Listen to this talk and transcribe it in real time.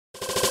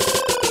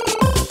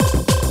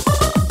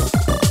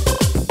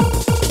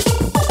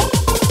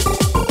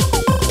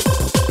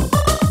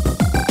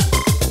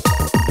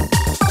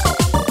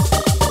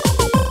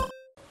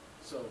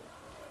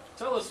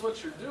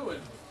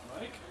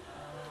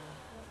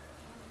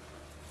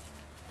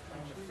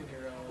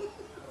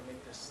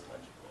this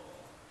legible.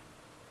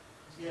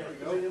 Yeah,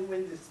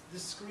 when the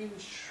screen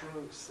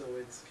shrunk, so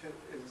it's kind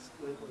of, it's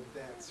like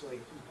that, so I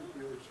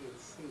really can't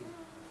see.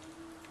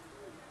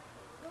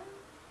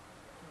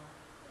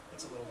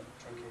 It's a little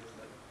truncated,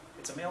 but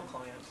it's a mail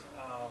client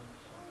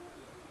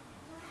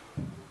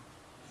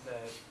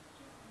that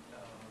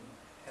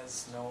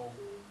has no.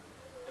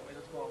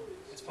 Well,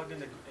 it's plugged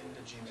into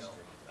Gmail.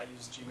 I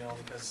use Gmail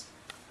because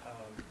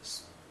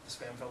the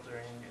spam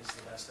filtering is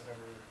the best I've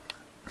ever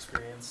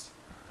experienced,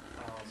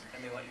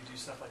 and they let you do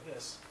stuff like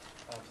this.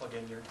 Plug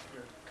in your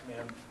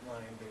command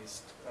line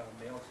based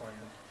mail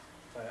client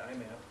via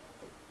IMAP.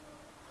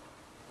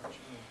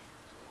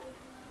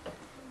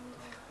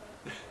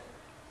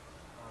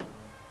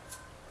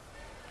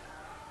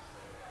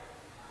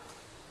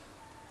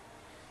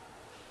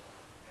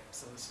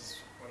 So this is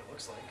what it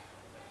looks like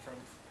from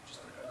just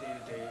a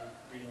day-to-day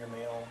reading your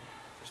mail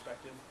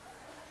perspective.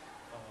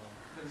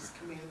 But it's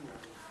command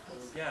line.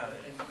 Yeah,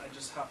 and I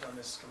just hopped on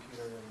this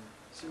computer and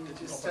So you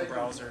just open a type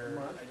browser.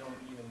 mutt. I don't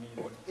even need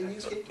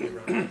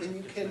And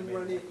you can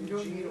run it in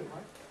Gmail.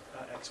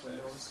 X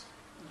Windows.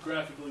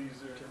 Graphical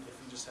user. If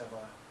you just have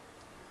a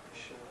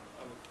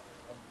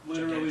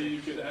Literally,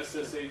 you could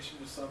SSH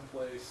into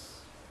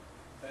someplace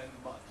and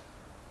mutt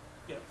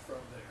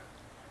from there,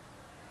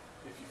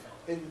 if you found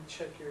it. And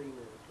check your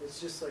email.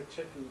 It's just like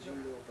checking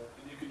Gmail, but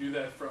And you can do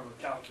that from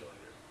a calculator,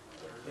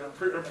 Yeah,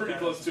 or pretty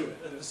close to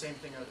it. The same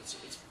thing.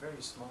 It's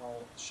very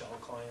small shell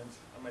client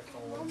on my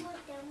phone. You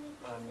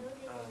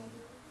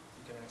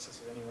can access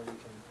it anywhere.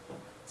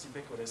 It's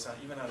ubiquitous.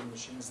 Even on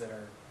machines that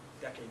are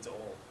decades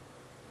old,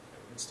 it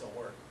would still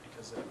work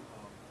because the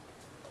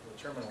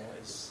terminal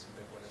is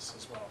ubiquitous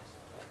as well.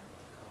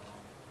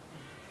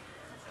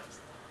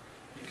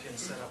 You can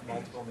set up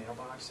multiple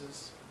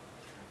mailboxes.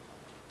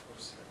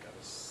 Oops, I've got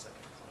a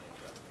second client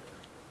right here.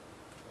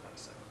 Hold on a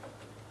second.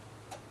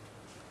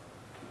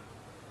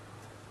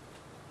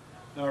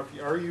 Now, if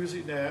you are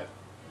using that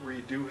where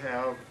you do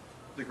have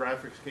the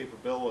graphics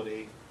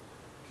capability,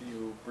 can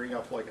you bring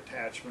up like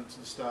attachments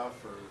and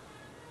stuff, or?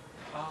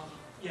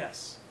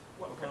 Yes.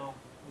 Okay. Well,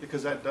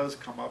 Because that does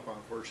come up,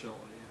 unfortunately.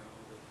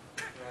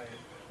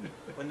 right.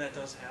 When that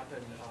does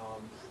happen,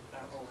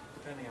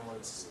 depending on what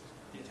it's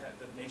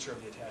the nature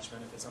of the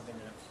attachment, if it's something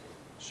that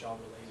shell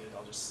related,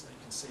 you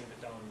can save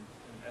it down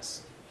in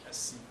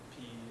SCP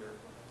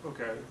or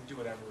Okay. do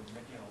whatever,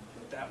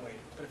 that way.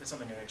 But if it's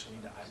something I actually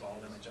need to eyeball,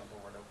 then I jump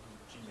over to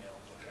Gmail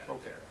and look at it.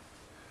 Okay.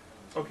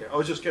 Okay, I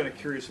was just kind of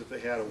curious if they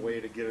had a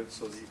way to get it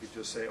so that you could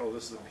just say, oh,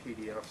 this is a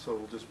PDF, so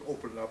we'll just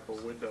open up a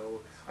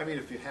window. I mean,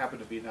 if you happen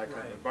to be in that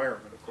kind of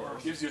environment, of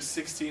course. It gives you a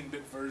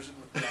 16-bit version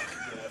with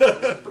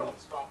that.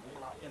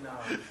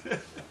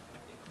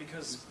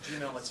 Because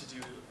Gmail lets you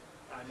do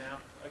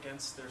IMAP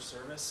against their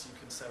service, you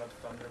can set up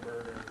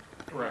Thunderbird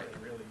or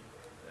anything really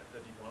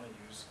that you want to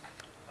use.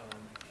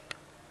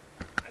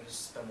 I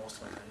just spend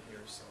most of my time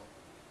here, so.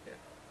 Yeah.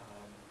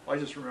 I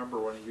just remember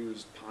when I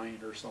used Pine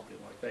or something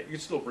like that. You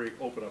could still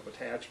open up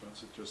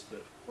attachments. It's just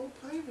that. well,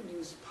 I haven't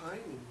used Pine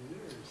in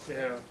years.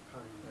 Yeah.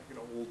 Pine. Like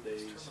old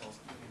days.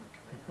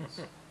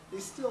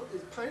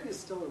 Pine is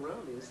still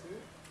around, isn't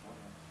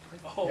it?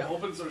 Oh,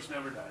 open source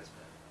never dies,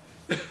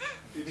 man.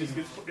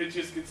 It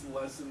just gets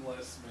less and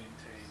less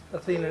maintained.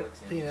 Athena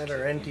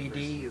or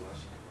NTD.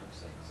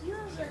 You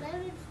have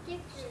 11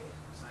 stickers.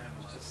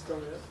 It's still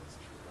there.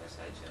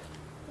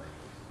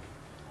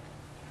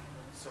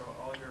 So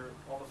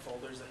all the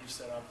folders that you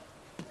set up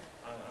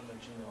on the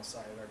Gmail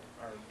side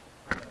are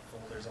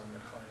folders on the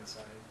client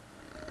side.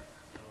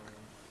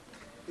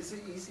 Is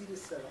it easy to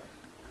set up?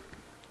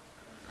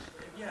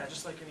 Yeah,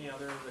 just like any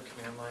other the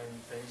command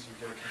line things, you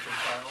get a config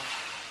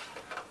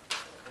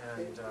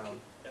file,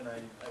 and I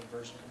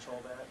version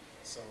control that.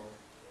 So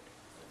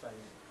if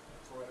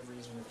for whatever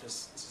reason, if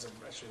this is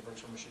actually a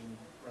virtual machine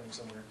running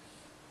somewhere,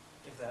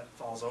 if that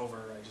falls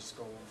over, I just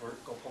go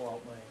pull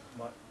out my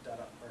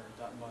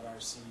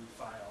 .mutt.rc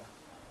file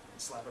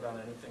and slap it on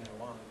anything I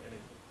want, and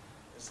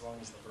as long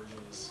as the version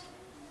is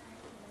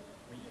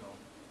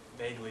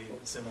vaguely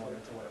similar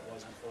to what it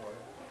was before,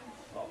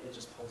 it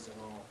just pulls in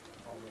all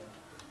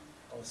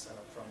the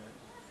setup from it.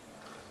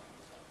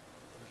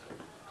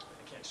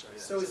 I can't show you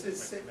that. So is it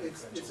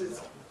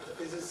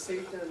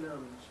saved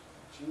on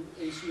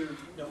is your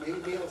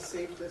mail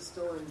saved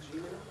still on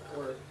Gmail,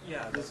 or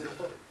yeah? does it?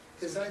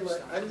 Because I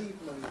leave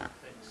my.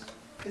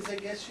 Because I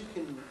guess you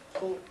can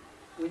pull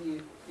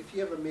if you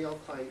have a mail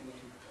client, you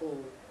can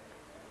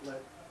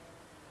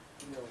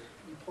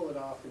you pull it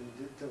off and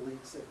it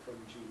deletes it from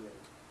Gmail.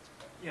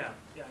 Yeah.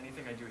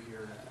 Anything I do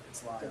here,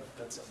 it's live.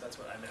 That's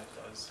what IMAP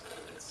does.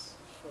 It's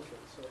okay,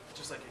 so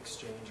just like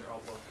Exchange or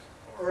Outlook.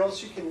 Or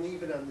else you can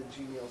leave it on the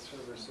Gmail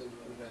server so you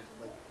can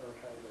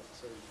archive it.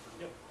 So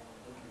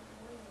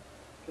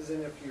because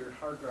then if your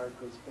hard drive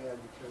goes bad,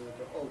 you can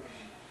go, oh.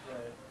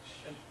 Right.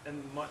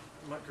 And Mutt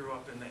grew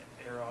up in the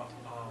era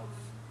of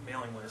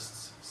mailing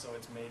lists, so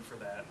it's made for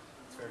that.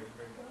 It's very,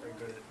 very, very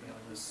good at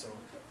mailing lists. So,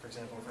 for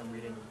example, if I'm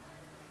reading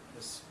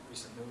this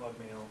recent newlug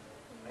mail,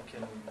 I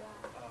can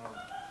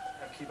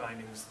have key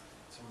bindings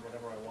to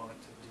whatever I want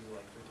to do,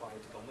 like reply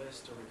to the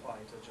list or reply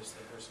to just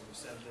the person who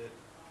sent it.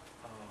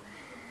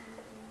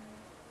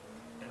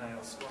 And I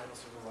also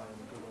rely on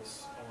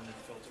Google's own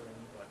filtering,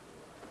 but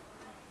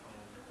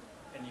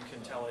and you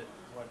can tell it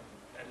what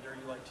editor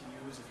you like to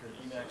use. If you're an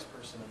Emacs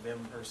person, a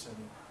Vim person,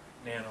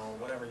 Nano,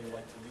 whatever you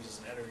like to use as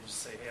an editor, you just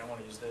say, hey, I want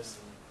to use this,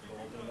 and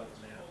it'll open it up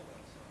in that.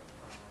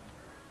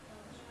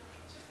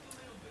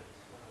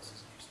 What else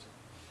is interesting?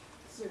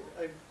 So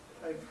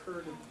I've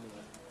heard of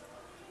that.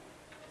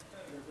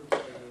 Never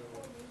played it.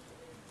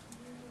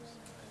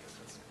 I guess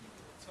that's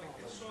all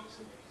the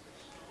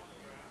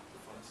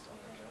fun stuff,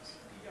 I guess.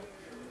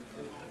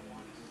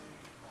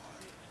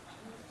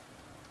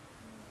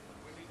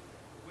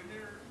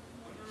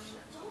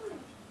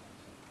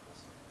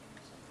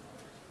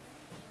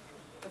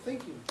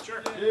 Thank you.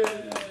 Sure.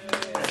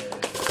 Yeah.